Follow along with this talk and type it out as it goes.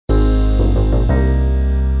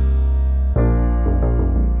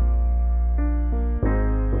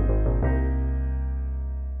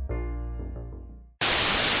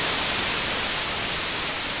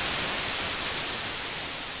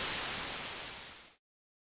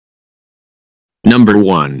Number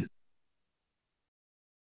 1.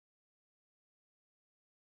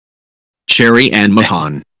 Cherry Ann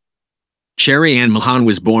Mahan. Cherry Ann Mahan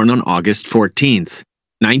was born on August 14,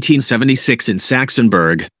 1976 in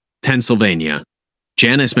Saxonburg, Pennsylvania.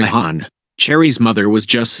 Janice Mahan, Cherry's mother, was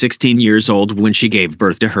just 16 years old when she gave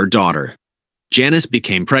birth to her daughter. Janice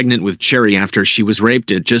became pregnant with Cherry after she was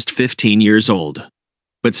raped at just 15 years old.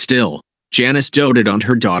 But still, Janice doted on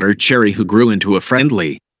her daughter Cherry, who grew into a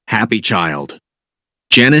friendly, happy child.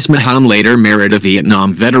 Janice Mahan later married a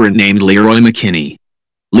Vietnam veteran named Leroy McKinney.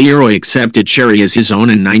 Leroy accepted Cherry as his own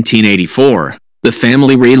in 1984. The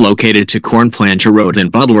family relocated to Cornplanter Road in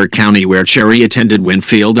Butler County, where Cherry attended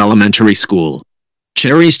Winfield Elementary School.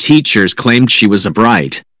 Cherry's teachers claimed she was a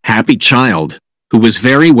bright, happy child who was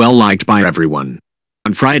very well liked by everyone.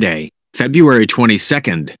 On Friday, February 22,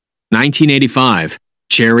 1985,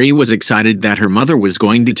 Cherry was excited that her mother was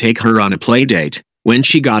going to take her on a play date when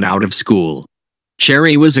she got out of school.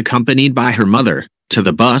 Cherry was accompanied by her mother to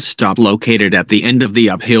the bus stop located at the end of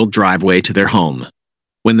the uphill driveway to their home.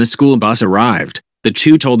 When the school bus arrived, the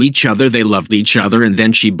two told each other they loved each other, and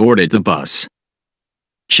then she boarded the bus.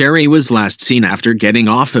 Cherry was last seen after getting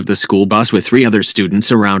off of the school bus with 3 other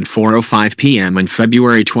students around 4:05 p.m. on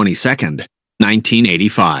February 22,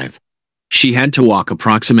 1985. She had to walk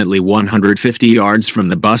approximately 150 yards from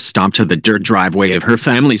the bus stop to the dirt driveway of her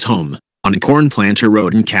family's home on Cornplanter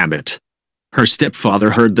Road in Cabot. Her stepfather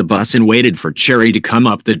heard the bus and waited for Cherry to come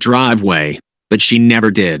up the driveway, but she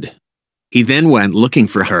never did. He then went looking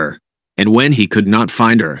for her, and when he could not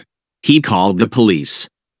find her, he called the police.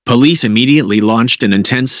 Police immediately launched an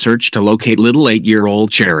intense search to locate little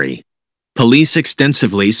 8-year-old Cherry. Police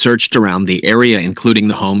extensively searched around the area, including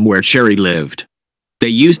the home where Cherry lived. They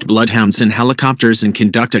used bloodhounds and helicopters and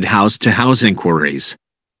conducted house-to-house inquiries.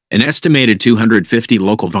 An estimated 250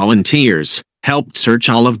 local volunteers helped search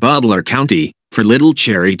all of Butler County for little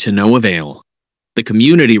Cherry, to no avail. The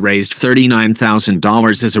community raised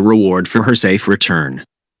 $39,000 as a reward for her safe return.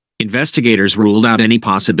 Investigators ruled out any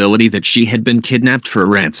possibility that she had been kidnapped for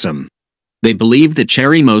ransom. They believed that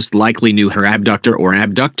Cherry most likely knew her abductor or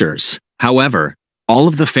abductors. However, all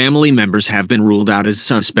of the family members have been ruled out as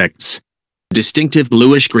suspects. A distinctive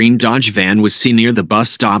bluish-green Dodge van was seen near the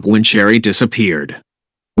bus stop when Cherry disappeared.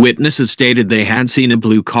 Witnesses stated they had seen a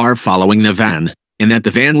blue car following the van, and that the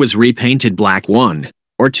van was repainted black 1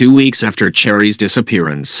 or 2 weeks after Cherry's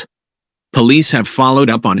disappearance. Police have followed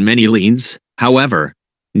up on many leads. However,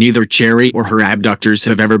 neither Cherry or her abductors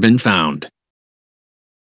have ever been found.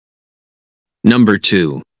 Number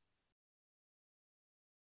 2.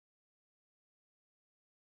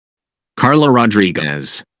 Karla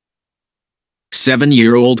Rodriguez.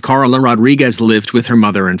 7-year-old Karla Rodriguez lived with her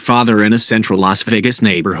mother and father in a central Las Vegas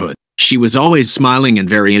neighborhood. She was always smiling and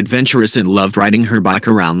very adventurous and loved riding her bike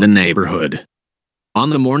around the neighborhood. On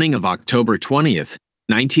the morning of October 20th,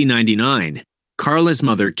 1999, Karla's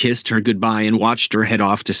mother kissed her goodbye and watched her head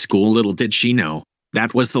off to school. Little did she know,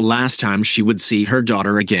 that was the last time she would see her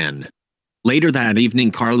daughter again. Later that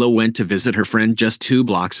evening, Karla went to visit her friend just 2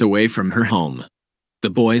 blocks away from her home. The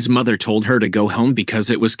boy's mother told her to go home because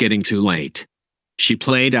it was getting too late. She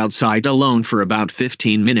played outside alone for about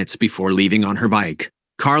 15 minutes before leaving on her bike.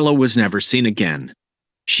 Karla was never seen again.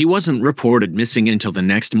 She wasn't reported missing until the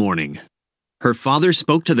next morning. Her father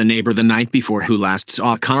spoke to the neighbor the night before who last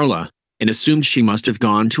saw Karla, and assumed she must have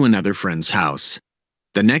gone to another friend's house.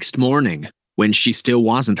 The next morning, when she still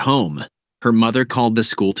wasn't home, her mother called the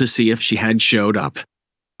school to see if she had showed up.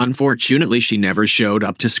 Unfortunately, she never showed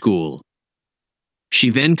up to school. She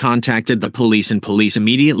then contacted the police, and police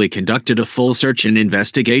immediately conducted a full search and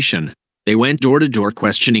investigation. They went door to door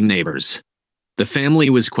questioning neighbors. The family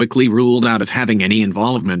was quickly ruled out of having any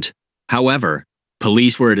involvement. However,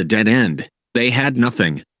 police were at a dead end. They had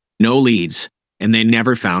nothing, no leads, and they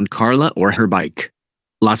never found Karla or her bike.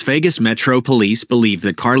 Las Vegas Metro Police believe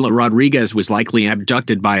that Karla Rodriguez was likely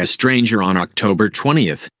abducted by a stranger on October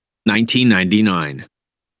 20th, 1999.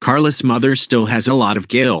 Karla's mother still has a lot of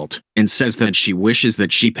guilt and says that she wishes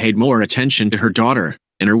that she paid more attention to her daughter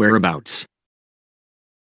and her whereabouts.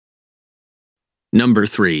 Number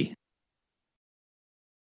 3.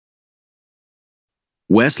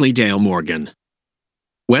 Wesley Dale Morgan.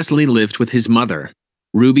 Wesley lived with his mother,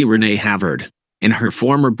 Ruby Renee Havard, and her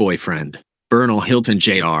former boyfriend, Bernal Hilton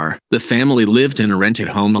Jr. The family lived in a rented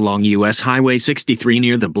home along U.S. Highway 63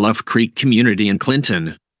 near the Bluff Creek community in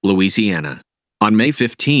Clinton, Louisiana. On May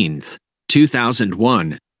 15,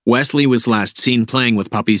 2001, Wesley was last seen playing with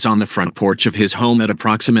puppies on the front porch of his home at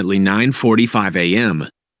approximately 9:45 a.m.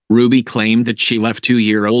 Ruby claimed that she left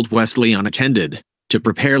 2-year-old Wesley unattended to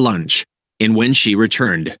prepare lunch, and when she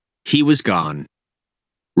returned, he was gone.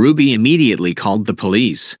 Ruby immediately called the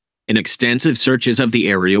police, and extensive searches of the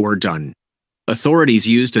area were done. Authorities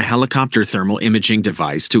used a helicopter thermal imaging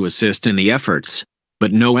device to assist in the efforts,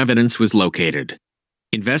 but no evidence was located.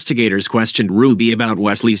 Investigators questioned Ruby about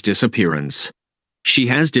Wesley's disappearance. She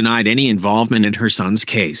has denied any involvement in her son's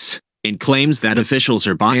case, and claims that officials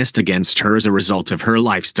are biased against her as a result of her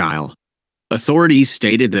lifestyle. Authorities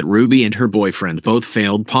stated that Ruby and her boyfriend both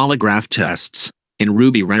failed polygraph tests, and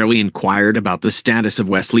Ruby rarely inquired about the status of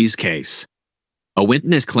Wesley's case. A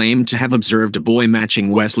witness claimed to have observed a boy matching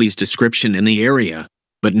Wesley's description in the area,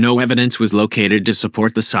 but no evidence was located to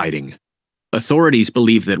support the sighting. Authorities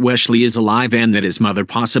believe that Wesley is alive and that his mother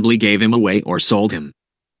possibly gave him away or sold him.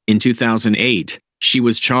 In 2008, she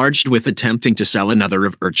was charged with attempting to sell another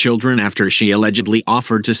of her children after she allegedly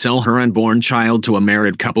offered to sell her unborn child to a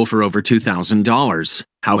married couple for over $2,000.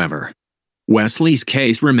 However, Wesley's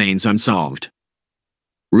case remains unsolved.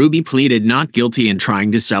 Ruby pleaded not guilty in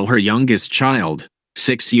trying to sell her youngest child,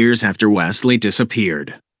 6 years after Wesley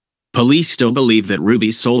disappeared. Police still believe that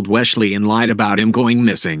Ruby sold Wesley and lied about him going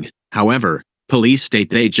missing. However, police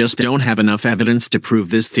state they just don't have enough evidence to prove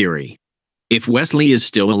this theory. If Wesley is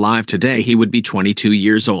still alive today, he would be 22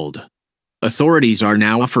 years old. Authorities are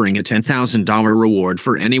now offering a $10,000 reward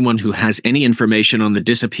for anyone who has any information on the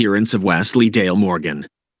disappearance of Wesley Dale Morgan.